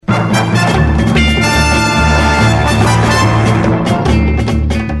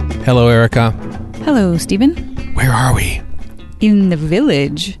Hello, Erica. Hello, Stephen. Where are we? In the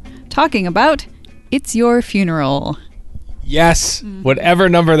village, talking about It's Your Funeral. Yes, whatever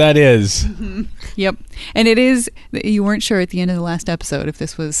number that is. Yep. And it is, you weren't sure at the end of the last episode if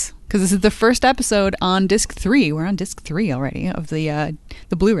this was, because this is the first episode on disc 3. We're on disc 3 already of the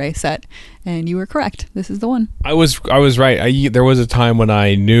Blu-ray set. And you were correct. This is the one. I was right. There was a time when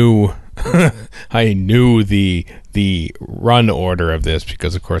I knew I knew the run order of this,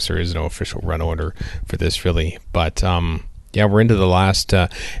 because of course there is no official run order for this really. But yeah, we're into the last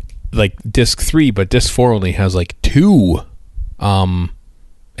like disc 3, but disc 4 only has like 2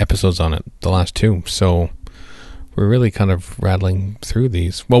 episodes on it, the last 2. So we're really kind of rattling through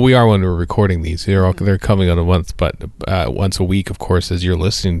these. Well, we are when we're recording these. They're coming out once a week, of course, as you're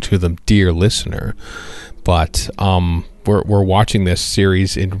listening to them, dear listener. But we're watching this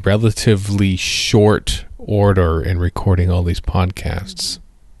series in relatively short order and recording all these podcasts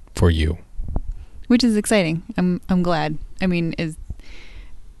for you, which is exciting. I'm glad. I mean,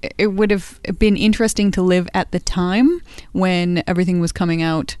 it would have been interesting to live at the time when everything was coming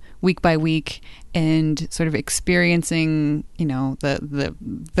out week by week and sort of experiencing, you know, the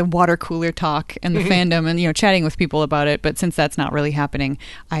water cooler talk and the fandom and, you know, chatting with people about it. But since that's not really happening,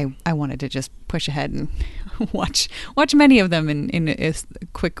 I wanted to just push ahead and watch many of them in a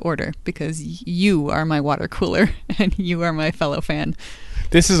quick order, because you are my water cooler and you are my fellow fan.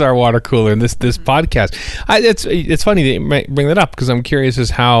 This is our water cooler in this podcast. It's funny that you might bring that up, because I'm curious as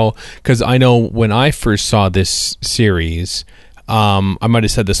how, because I know when I first saw this series, I might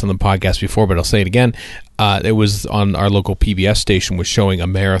have said this on the podcast before, but I'll say it again. It was on our local PBS station, was showing a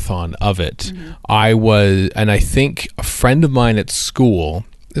marathon of it. Mm-hmm. I think a friend of mine at school,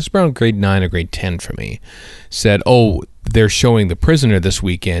 this is around grade 9 or grade 10 for me, said, "Oh, they're showing The Prisoner this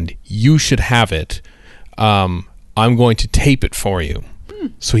weekend. You should have it. I'm going to tape it for you."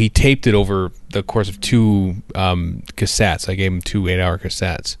 So he taped it over the course of 2 cassettes. I gave him 2 8-hour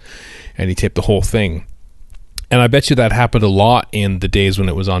cassettes, and he taped the whole thing. And I bet you that happened a lot in the days when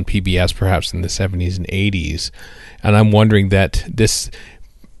it was on PBS, perhaps in the 70s and 80s. And I'm wondering that this,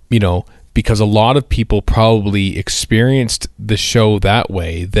 you know, because a lot of people probably experienced the show that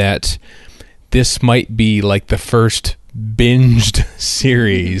way, that this might be like the first binged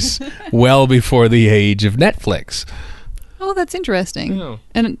series well before the age of Netflix. Oh, that's interesting. Yeah.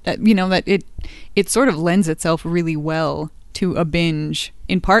 And, you know, that it sort of lends itself really well to a binge,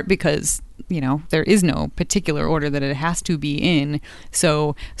 in part because, you know, there is no particular order that it has to be in.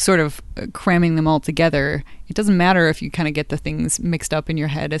 So sort of cramming them all together, it doesn't matter if you kind of get the things mixed up in your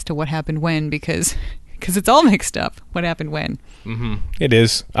head as to what happened when, because it's all mixed up, what happened when. Mm-hmm. It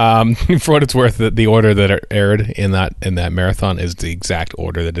is. For what it's worth, the order that aired in that marathon is the exact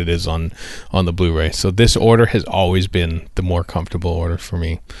order that it is on the Blu-ray. So this order has always been the more comfortable order for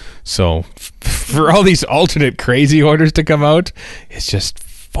me. So for all these alternate crazy orders to come out, it's just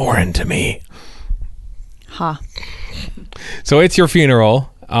foreign to me. Ha. So It's Your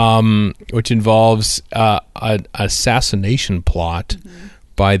Funeral, which involves an assassination plot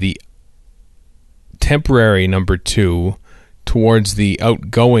by the temporary number 2 towards the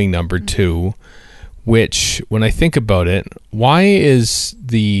outgoing number 2, which, when I think about it, why is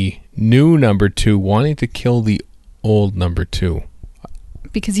the new number 2 wanting to kill the old number 2?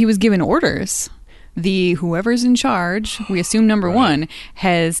 Because he was given orders. Whoever's in charge, we assume number 1,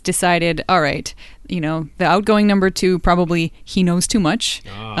 has decided, all right, you know, the outgoing number 2, probably he knows too much,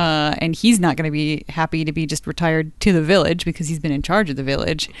 and he's not going to be happy to be just retired to the village, because he's been in charge of the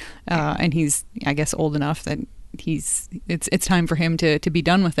village, and he's, I guess, old enough that it's time for him to be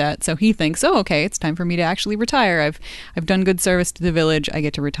done with that. So he thinks, oh, okay, it's time for me to actually retire. I've done good service to the village. I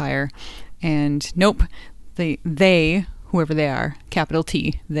get to retire. And nope, they whoever they are, capital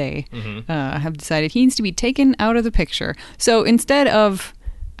T, they, have decided he needs to be taken out of the picture. So instead of,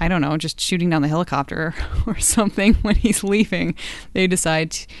 I don't know, just shooting down the helicopter or something when he's leaving, they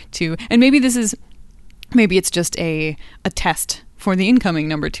decide to, and maybe it's just a test for the incoming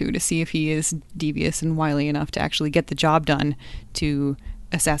number 2 to see if he is devious and wily enough to actually get the job done to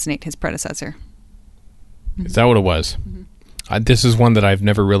assassinate his predecessor. Is that what it was? Mm-hmm. This is one that I've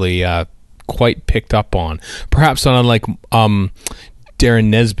never really quite picked up on. Perhaps not unlike Darren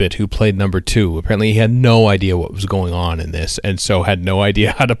Nesbitt, who played number 2. Apparently he had no idea what was going on in this, and so had no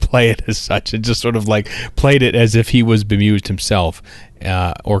idea how to play it as such, and just sort of like played it as if he was bemused himself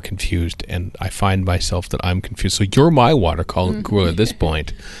or confused. And I find myself that I'm confused. So you're my water cooler at this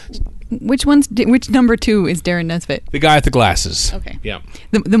point. Which number 2 is Darren Nesbitt? The guy with the glasses. Okay. Yeah.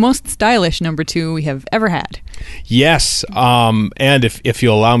 The most stylish number 2 we have ever had. Yes. And if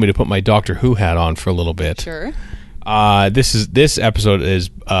you'll allow me to put my Doctor Who hat on for a little bit. Sure. This episode is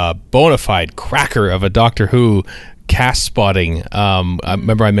a bona fide cracker of a Doctor Who cast spotting. I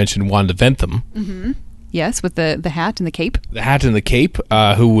remember I mentioned Wanda Ventham. Mm-hmm. Yes, with the hat and the cape. The hat and the cape,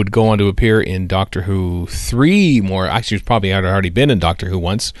 who would go on to appear in Doctor Who 3 more. Actually, she's probably had already been in Doctor Who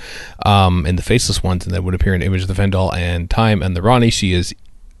once, in the Faceless Ones, and then would appear in Image of the Fendal and Time and the Ronnie. She is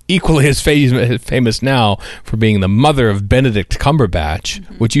equally as famous now for being the mother of Benedict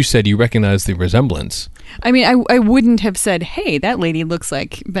Cumberbatch, which you said you recognize the resemblance. I mean, I wouldn't have said, "Hey, that lady looks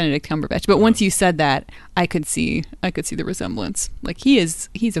like Benedict Cumberbatch," but once you said that, I could see the resemblance. Like he's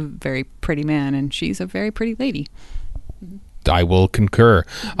a very pretty man, and she's a very pretty lady. I will concur.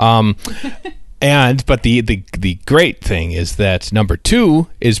 But the great thing is that number 2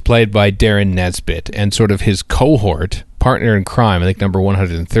 is played by Darren Nesbitt, and sort of his cohort, partner in crime, I think number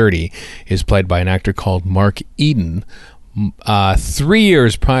 130, is played by an actor called Mark Eden. 3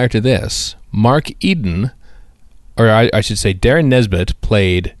 years prior to this, Mark Eden, or I should say Darren Nesbitt,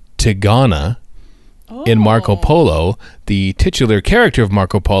 played Tigana in Marco Polo. The titular character of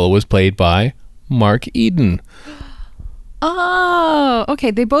Marco Polo was played by Mark Eden. Oh, okay.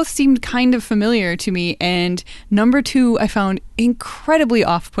 They both seemed kind of familiar to me, and number 2 I found incredibly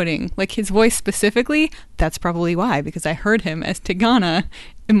off-putting. Like his voice specifically, that's probably why, because I heard him as Tigana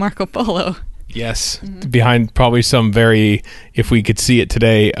in Marco Polo. Yes, behind probably some very, if we could see it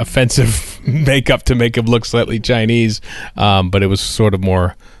today, offensive makeup to make him look slightly Chinese, but it was sort of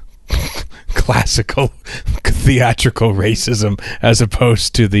more classical theatrical racism as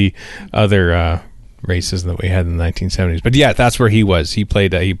opposed to the other racism that we had in the 1970s. But yeah, that's where he was. He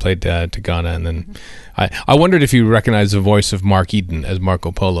played Tigana, and then I wondered if you recognized the voice of Mark Eden as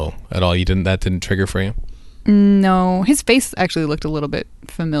Marco Polo at all. That didn't trigger for you? No, his face actually looked a little bit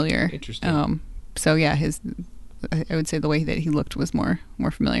familiar. Interesting. So yeah, I would say the way that he looked was more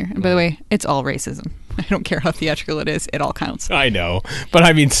familiar. And by the way, it's all racism. I don't care how theatrical it is; it all counts. I know, but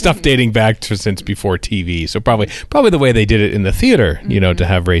I mean stuff dating back to since before TV. So probably the way they did it in the theater, to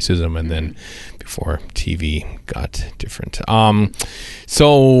have racism, and then before TV got different.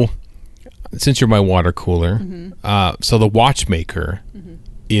 So since you're my water cooler, so the Watchmaker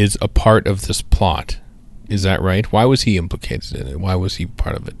is a part of this plot. Is that right? Why was he implicated in it? Why was he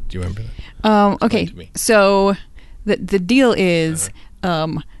part of it? Do you remember that? Okay, so the deal is, I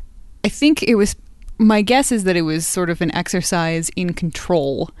think it was, my guess is that it was sort of an exercise in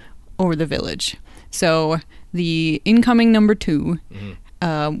control over the village. So the incoming number 2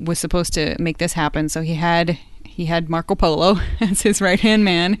 was supposed to make this happen. So he had Marco Polo as his right-hand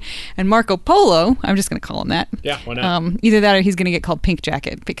man. And Marco Polo, I'm just going to call him that. Yeah, why not? Either that or he's going to get called Pink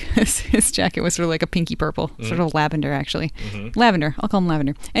Jacket, because his jacket was sort of like a pinky purple, sort of lavender, actually. Lavender. I'll call him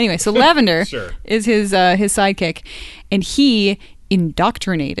Lavender. Anyway, so Lavender Sure. is his sidekick, and he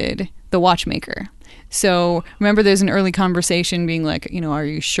indoctrinated the Watchmaker. So remember, there's an early conversation being like, are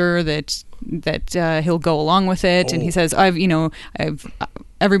you sure that he'll go along with it? And he says,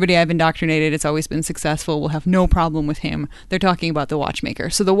 everybody I've indoctrinated, it's always been successful. We'll have no problem with him. They're talking about the Watchmaker.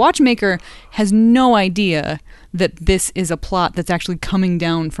 So the Watchmaker has no idea that this is a plot that's actually coming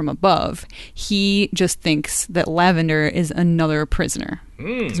down from above. He just thinks that Lavender is another prisoner.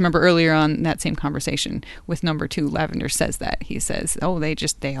 Because remember earlier on in that same conversation with number 2, Lavender says that. He says,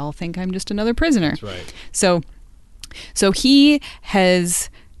 they all think I'm just another prisoner. That's right. So he has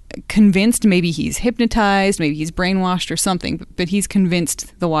convinced, maybe he's hypnotized, maybe he's brainwashed or something, but he's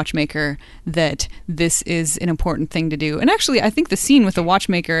convinced the Watchmaker that this is an important thing to do. And actually, I think the scene with the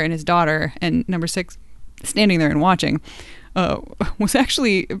Watchmaker and his daughter and number 6 standing there and watching was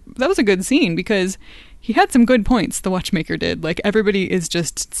a good scene, because he had some good points, the Watchmaker did. Like, everybody is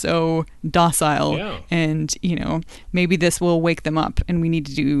just so docile, and maybe this will wake them up, and we need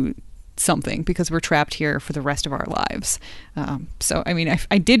to do something because we're trapped here for the rest of our lives. So I mean,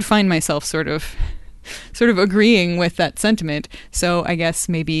 I did find myself sort of agreeing with that sentiment. So I guess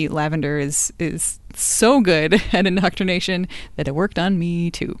maybe Lavender is so good at indoctrination that it worked on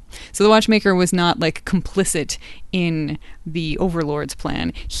me too. So the Watchmaker was not like complicit in the Overlord's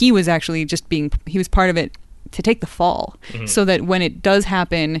plan. He was actually he was part of it to take the fall, so that when it does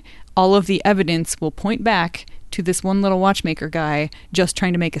happen, all of the evidence will point back to this one little Watchmaker guy just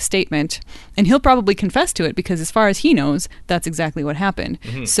trying to make a statement, and he'll probably confess to it, because as far as he knows, that's exactly what happened.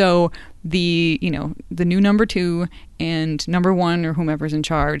 So the new number 2 and number 1, or whomever's in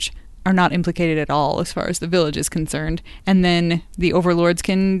charge, are not implicated at all as far as the village is concerned. And then the Overlords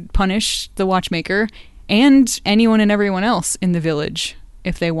can punish the Watchmaker and anyone and everyone else in the village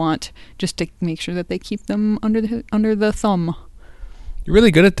if they want, just to make sure that they keep them under the thumb. You're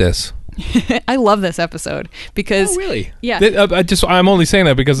really good at this. I love this episode because Oh, really? Yeah. I'm only saying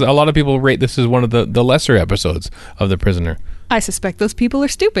that because a lot of people rate this as one of the lesser episodes of The Prisoner. I suspect those people are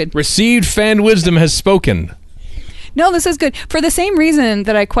stupid. Received fan wisdom has spoken. No, this is good for the same reason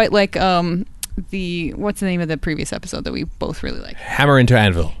that I quite like what's the name of the previous episode that we both really like? Hammer into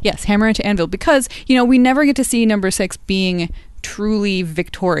Anvil. Yes, Hammer into Anvil, because we never get to see number 6 being truly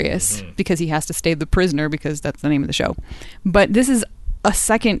victorious because he has to stay the prisoner because that's the name of the show. But this is a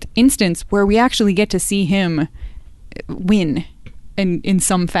second instance where we actually get to see him win in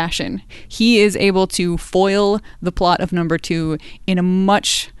some fashion. He is able to foil the plot of number 2 in a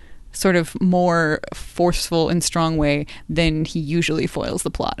much sort of more forceful and strong way than he usually foils the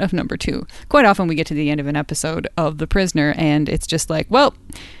plot of number 2. Quite often we get to the end of an episode of The Prisoner and it's just like, well,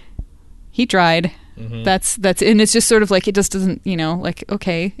 he tried. That's and it's just sort of like it just doesn't, like,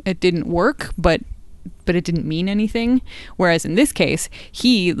 okay, it didn't work, but it didn't mean anything. Whereas in this case,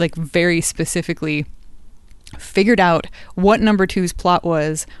 he like very specifically figured out what number 2's plot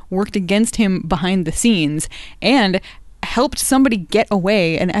was, worked against him behind the scenes, and helped somebody get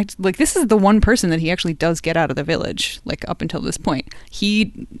away and act like this is the one person that he actually does get out of the village, like up until this point. He's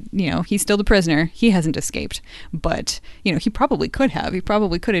still the prisoner. He hasn't escaped, but he probably could have. He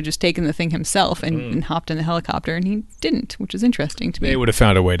probably could have just taken the thing himself and hopped in the helicopter, and he didn't, which is interesting to me. They would have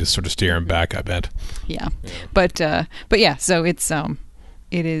found a way to sort of steer him back, I bet. Yeah. But yeah, so it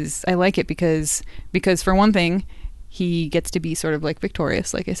is, I like it because for one thing, he gets to be sort of like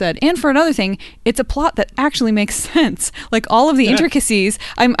victorious, like I said. And for another thing, it's a plot that actually makes sense. Like all of the intricacies,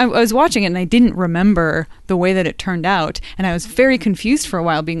 I was watching it and I didn't remember the way that it turned out. And I was very confused for a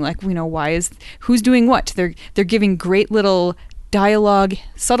while, being like, who's doing what? They're giving great little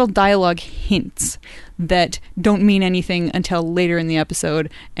subtle dialogue hints that don't mean anything until later in the episode,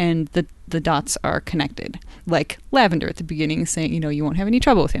 and the dots are connected. Like Lavender at the beginning saying, you won't have any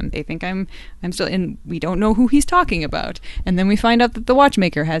trouble with him. They think I'm still, and we don't know who he's talking about. And then we find out that the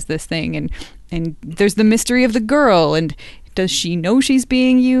watchmaker has this thing, and there's the mystery of the girl, and does she know she's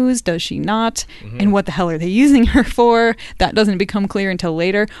being used? Does she not? And what the hell are they using her for? That doesn't become clear until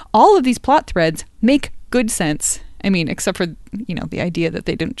later. All of these plot threads make good sense. I mean, except for, the idea that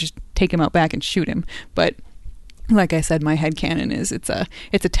they didn't just take him out back and shoot him. But like I said, my headcanon is it's a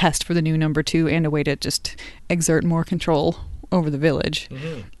test for the new number 2 and a way to just exert more control over the village.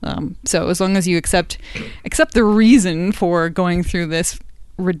 So as long as you accept the reason for going through this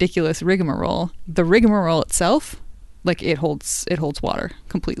ridiculous rigmarole, the rigmarole itself, like it holds water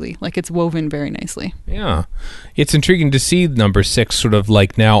completely. Like it's woven very nicely. Yeah. It's intriguing to see number 6 sort of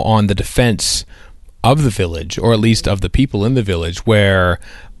like now on the defense of the village, or at least of the people in the village, where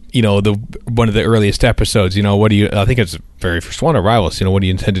one of the earliest episodes, I think it's the very first one, Arrivals, what do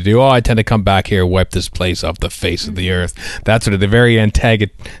you intend to do? Oh, I tend to come back here, wipe this place off the face of the earth. That's sort of the very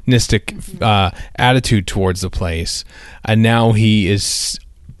antagonistic attitude towards the place. And now he is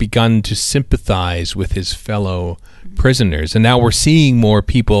begun to sympathize with his fellow prisoners. And now we're seeing more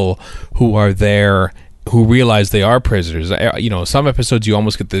people who are there who realize they are prisoners. Some episodes you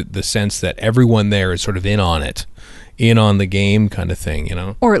almost get the sense that everyone there is sort of in on the game kind of thing,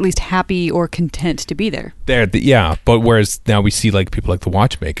 Or at least happy or content to be there. But whereas now we see like people like the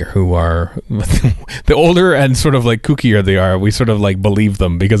watchmaker who are the older and sort of like kookier they are, we sort of like believe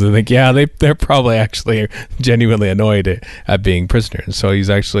them because I think, they're probably actually genuinely annoyed at being prisoners. So he's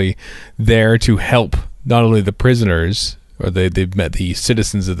actually there to help not only the prisoners, or they've met the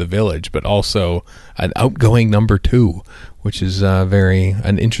citizens of the village, but also an outgoing number 2, which is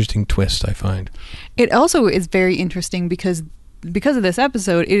an interesting twist, I find. It also is very interesting because of this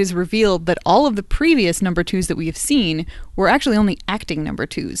episode, it is revealed that all of the previous number 2s that we have seen were actually only acting number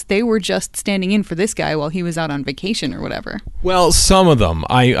 2s. They were just standing in for this guy while he was out on vacation or whatever. Well, some of them.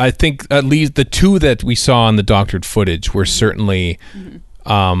 I think at least the 2 that we saw in the doctored footage were certainly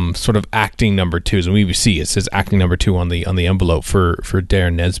sort of acting number 2s, and we see it says acting number 2 on the envelope for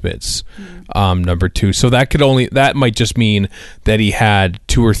Darren Nesbitt's number 2. So that might just mean that he had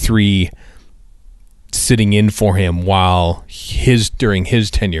 2 or 3 sitting in for him during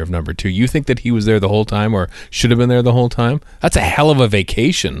his tenure of number 2. You think that he was there the whole time, or should have been there the whole time? That's a hell of a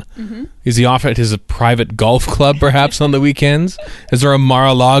vacation. Is he off at his private golf club perhaps on the weekends? Is there a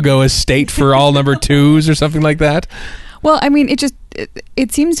Mar-a-Lago estate for all number 2s or something like that? Well, I mean,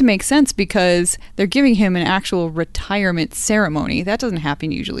 it seems to make sense because they're giving him an actual retirement ceremony. That doesn't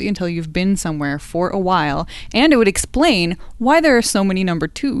happen usually until you've been somewhere for a while, and it would explain why there are so many number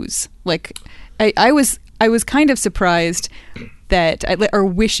 2s. Like, I was kind of surprised that, or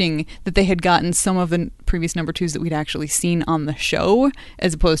wishing that they had gotten some of the previous number twos that we'd actually seen on the show,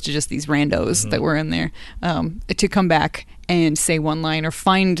 as opposed to just these randos that were in there, to come back and say one line or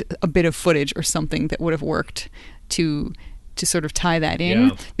find a bit of footage or something that would have worked to sort of tie that in.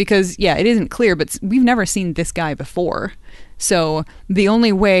 Yeah. Because, it isn't clear, but we've never seen this guy before. So the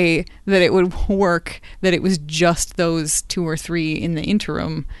only way that it would work, that it was just those 2 or 3 in the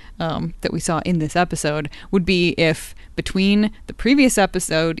interim that we saw in this episode, would be if between the previous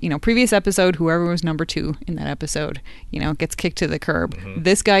episode, whoever was number 2 in that episode, gets kicked to the curb.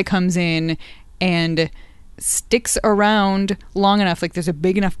 This guy comes in and sticks around long enough, like there's a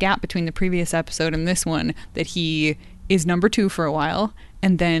big enough gap between the previous episode and this one, that he is number 2 for a while,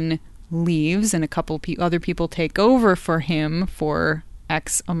 and then leaves, and a couple other people take over for him for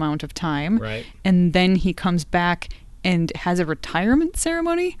X amount of time. Right. And then he comes back and has a retirement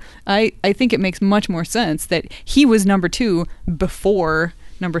ceremony. I think it makes much more sense that he was number 2 before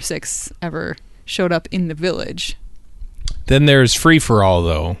number 6 ever showed up in the village. Then there's Free for All,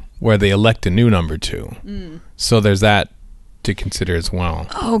 though, where they elect a new number 2. So there's that to consider as well.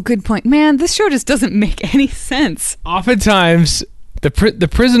 Oh, good point. Man, this show just doesn't make any sense. Oftentimes, the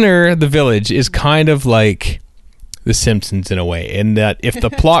prisoner, the village, is kind of like The Simpsons in a way, in that if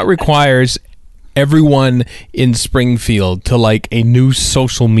the plot requires everyone in Springfield to like a new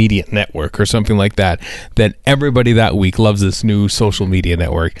social media network or something like that, then everybody that week loves this new social media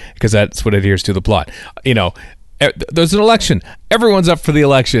network because that's what adheres to the plot. There's an election. Everyone's up for the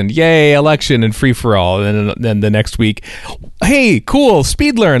election. Yay, election and free for all. And then the next week, hey, cool,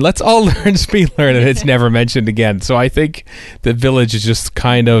 speed learn. Let's all learn speed learn. And it's never mentioned again. So I think the village is just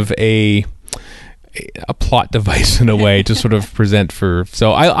kind of a plot device in a way to sort of present for.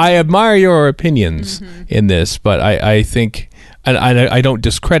 So I admire your opinions in this, but I think, and I don't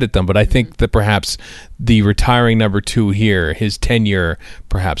discredit them, but I think that perhaps the retiring number 2 here, his tenure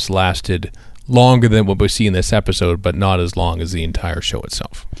perhaps lasted longer than what we see in this episode, but not as long as the entire show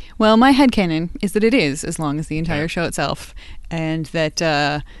itself. Well, my headcanon is that it is as long as the entire show itself, and that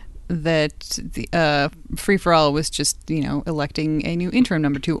the Free for All was just, electing a new interim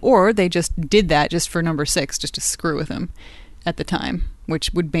number 2, or they just did that just for number 6, just to screw with him at the time,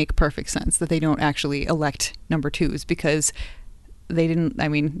 which would make perfect sense that they don't actually elect number 2s, because they didn't. I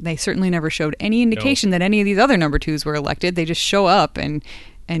mean, they certainly never showed any indication that any of these other number 2s were elected. They just show up and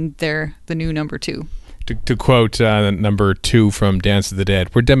they're the new number 2. To quote number 2 from Dance of the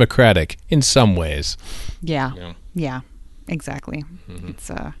Dead, we're democratic in some ways. Yeah, exactly.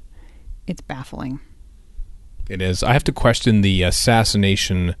 It's baffling. It is. I have to question the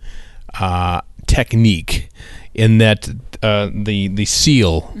assassination technique in that the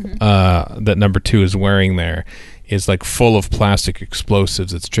seal that number 2 is wearing there is like full of plastic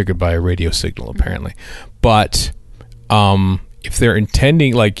explosives that's triggered by a radio signal, apparently. But if they're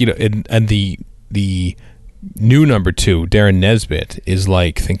intending, and the new number 2, Darren Nesbitt, is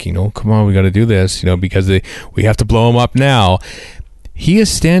like thinking, oh, come on, we got to do this, because we have to blow him up now. He is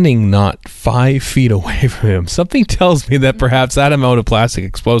standing not 5 feet away from him. Something tells me that perhaps that amount of plastic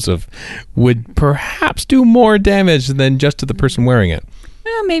explosive would perhaps do more damage than just to the person wearing it.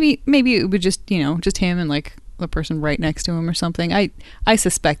 Maybe it would just him and like the person right next to him or something. I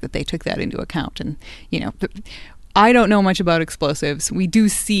suspect that they took that into account, and I don't know much about explosives. We do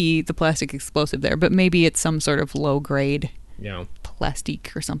see the plastic explosive there, but maybe it's some sort of low grade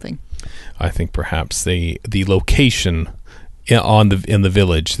plastique or something. I think perhaps the location in the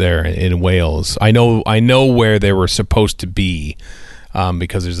village there in Wales. I know where they were supposed to be,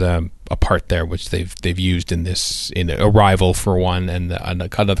 because there's a part there which they've used in Arrival for one, and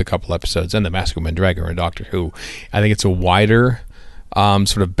another couple episodes, and the Mask of Mandragora and Doctor Who. I think it's a wider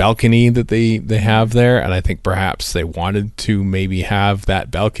sort of balcony that they have there, and I think perhaps they wanted to maybe have that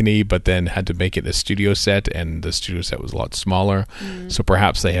balcony, but then had to make it a studio set, and the studio set was a lot smaller. So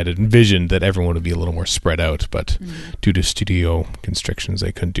perhaps they had envisioned that everyone would be a little more spread out, but due to studio constrictions,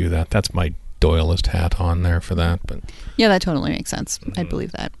 they couldn't do that. That's my Doyleist hat on there for that. But yeah, that totally makes sense. I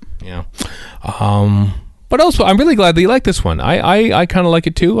believe that. Yeah. But also, I'm really glad that you like this one. I kind of like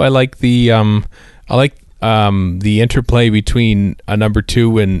it too. I like the interplay between a number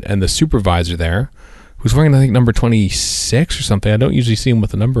 2 and the supervisor there, who's wearing, I think, number 26 or something. I don't usually see him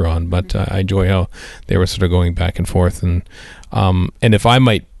with a number on, but I enjoy how they were sort of going back and forth. And if I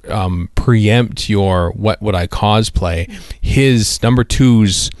might preempt your what would I cosplay, his number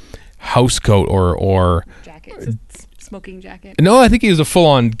 2's house coat or jacket, smoking jacket. No, I think he was a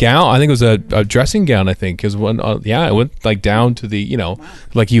full-on gown. I think it was a dressing gown. I think because it went like down to the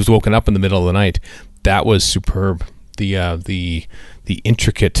like he was woken up in the middle of the night. That was superb. the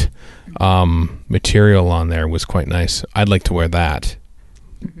intricate material on there was quite nice. I'd like to wear that,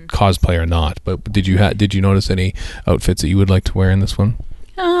 cosplay or not. But did you notice any outfits that you would like to wear in this one?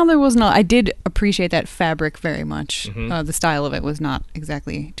 There was not. I did appreciate that fabric very much. The style of it was not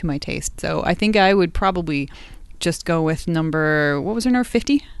exactly to my taste. So I think I would probably just go with number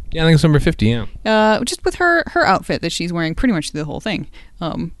 50? Yeah, I think it's number 50, yeah. Just with her outfit that she's wearing pretty much the whole thing.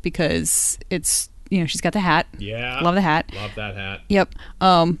 Because it's, she's got the hat. Yeah. Love the hat. Love that hat. Yep.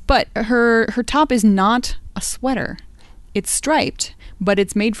 But her top is not a sweater. It's striped, but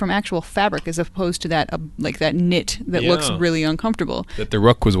it's made from actual fabric as opposed to that like that knit that looks really uncomfortable. That the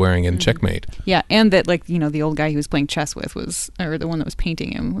Rook was wearing in Checkmate. Yeah, and that the old guy he was playing chess with or the one that was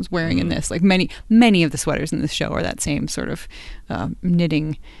painting him was wearing in this. Like many of the sweaters in this show are that same sort of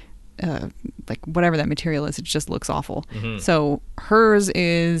knitting, like whatever that material is. It just looks awful. So hers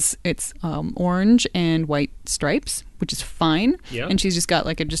it's orange and white stripes, which is fine. Yeah. And she's just got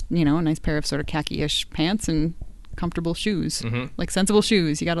like a nice pair of sort of khaki-ish pants and comfortable shoes, like sensible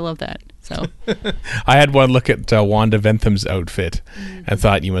shoes. You gotta love that. So I had one look at Wanda Ventham's outfit and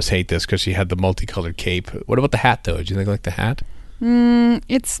thought, you must hate this because she had the multicolored cape. What about the hat though? Did you think like the hat?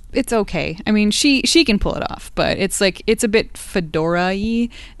 It's okay. I mean, she can pull it off, but it's a bit fedora-y,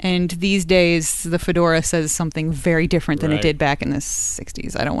 and these days the fedora says something very different than it did back in the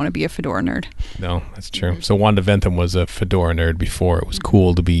 60s. I don't want to be a fedora nerd. No, that's true. So Wanda Ventham was a fedora nerd before it was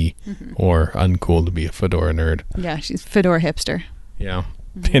cool to be, or uncool to be a fedora nerd. Yeah, she's fedora hipster. Yeah,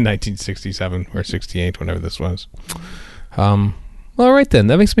 in 1967 or 68, whenever this was. Well, all right then.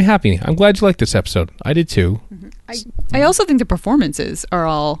 That makes me happy. I'm glad you liked this episode. I did too. I also think the performances are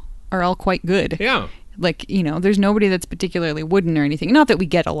all quite good. Yeah. Like, there's nobody that's particularly wooden or anything. Not that we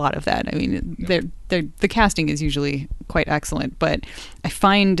get a lot of that. I mean, the casting is usually quite excellent, but I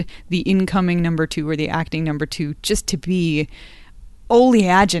find the incoming number 2 or the acting number 2 just to be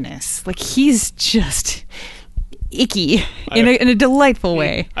oleaginous. Like, he's just icky in a delightful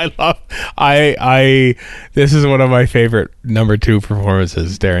way. This is one of my favorite number 2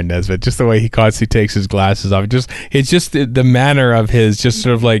 performances, Darren Nesbitt. Just the way he constantly takes his glasses off. It's just the manner of his, just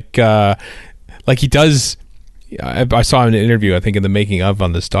sort of like he does. I saw in an interview, I think in the making of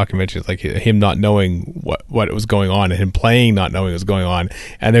on this documentary, it's like him not knowing what was going on and him playing not knowing what was going on,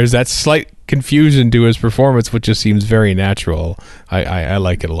 and there's that slight confusion to his performance, which just seems very natural. I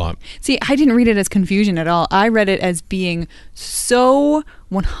like it a lot. See, I didn't read it as confusion at all. I read it as being so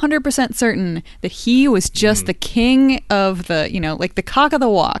 100% certain that he was just the king of the, like the cock of the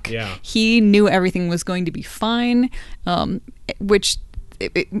walk. Yeah. He knew everything was going to be fine, which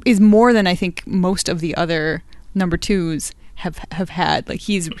is more than I think most of the other number 2s have had. Like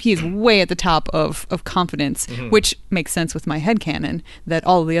he's way at the top of confidence, which makes sense with my headcanon that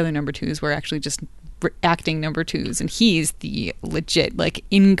all of the other number 2s were actually just acting number 2s, and he's the legit like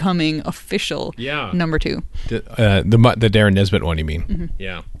incoming official number 2. The Darren Nesbitt one, you mean?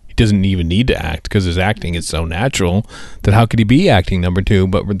 Yeah. He doesn't even need to act because his acting is so natural that how could he be acting number 2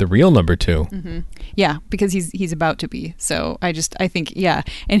 but with the real number 2? Yeah, because he's about to be. So I think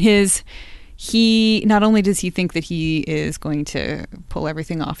and he not only does he think that he is going to pull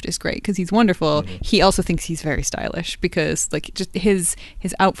everything off just great because he's wonderful, he also thinks he's very stylish because like just his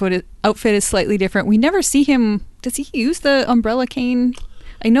outfit is slightly different. We never see him. Does he use the umbrella cane?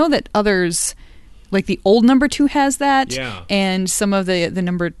 I know that others, like the old number 2 has that, and some of the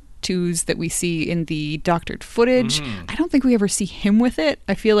number 2s that we see in the doctored footage. I don't think we ever see him with it.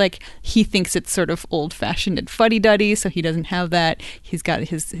 I feel like he thinks it's sort of old-fashioned and fuddy-duddy, so he doesn't have that. He's got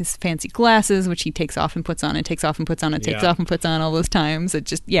his fancy glasses, which he takes off and puts on and takes off and puts on and takes off and puts on all those times. It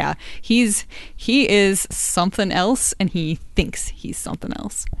just, he is something else, and he thinks he's something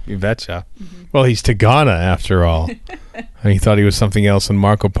else. You betcha. Well, he's Tagana after all. He thought he was something else in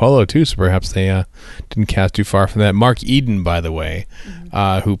Marco Polo too, so perhaps they didn't cast too far from that. Mark Eden, by the way,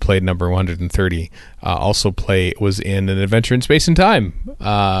 who played number 130, also was in An Adventure in Space and Time,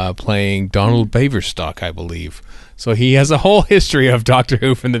 playing Donald Baverstock, I believe. So he has a whole history of Doctor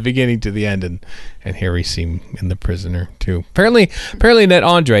Who from the beginning to the end, and here we see him in The Prisoner too. Apparently Annette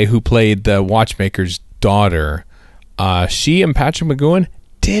Andre, who played the watchmaker's daughter, she and Patrick McGoohan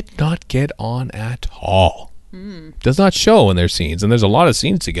did not get on at all. Does not show in their scenes, and there's a lot of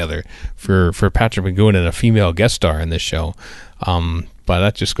scenes together for Patrick McGoohan and a female guest star in this show. But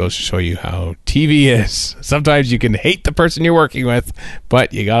that just goes to show you how TV is. Sometimes you can hate the person you're working with,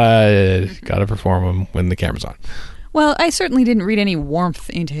 but you gotta perform them when the camera's on. Well, I certainly didn't read any warmth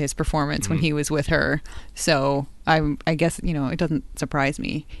into his performance when he was with her, so I guess it doesn't surprise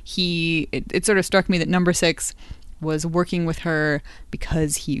me. It sort of struck me that number 6 was working with her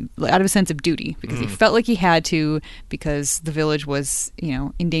because he, out of a sense of duty, because he felt like he had to, because the village was,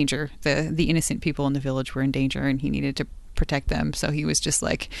 in danger. The innocent people in the village were in danger, and he needed to protect them. So he was just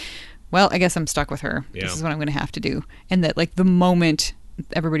like, well, I guess I'm stuck with her. Yeah. This is what I'm going to have to do. And that, like, the moment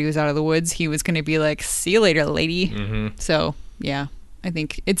everybody was out of the woods, he was going to be like, see you later, lady. Mm-hmm. So, yeah. I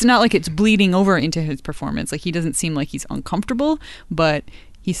think it's not like it's bleeding over into his performance. Like, he doesn't seem like he's uncomfortable, but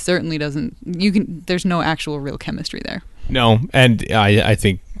he certainly doesn't. There's no actual real chemistry there. No, and I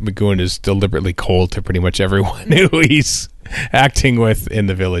think McGowan is deliberately cold to pretty much everyone who he's acting with in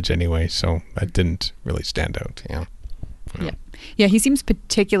the village anyway, so that didn't really stand out. Yeah, he seems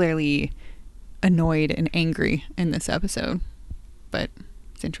particularly annoyed and angry in this episode, but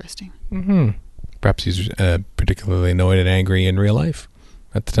it's interesting. Mm-hmm. Perhaps he's particularly annoyed and angry in real life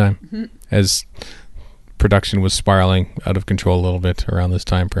at the time, as production was spiraling out of control a little bit around this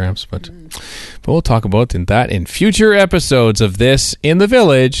time, perhaps. But we'll talk about that in future episodes of this in the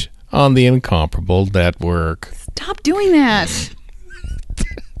Village on the Incomparable Network. Stop doing that.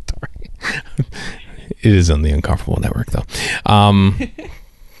 It is on the Incomparable Network, though.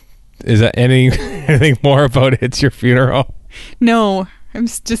 Is that anything more about It's Your Funeral? No, I'm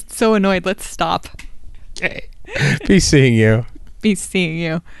just so annoyed. Let's stop. Okay. Be seeing you. Be seeing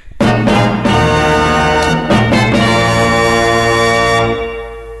you.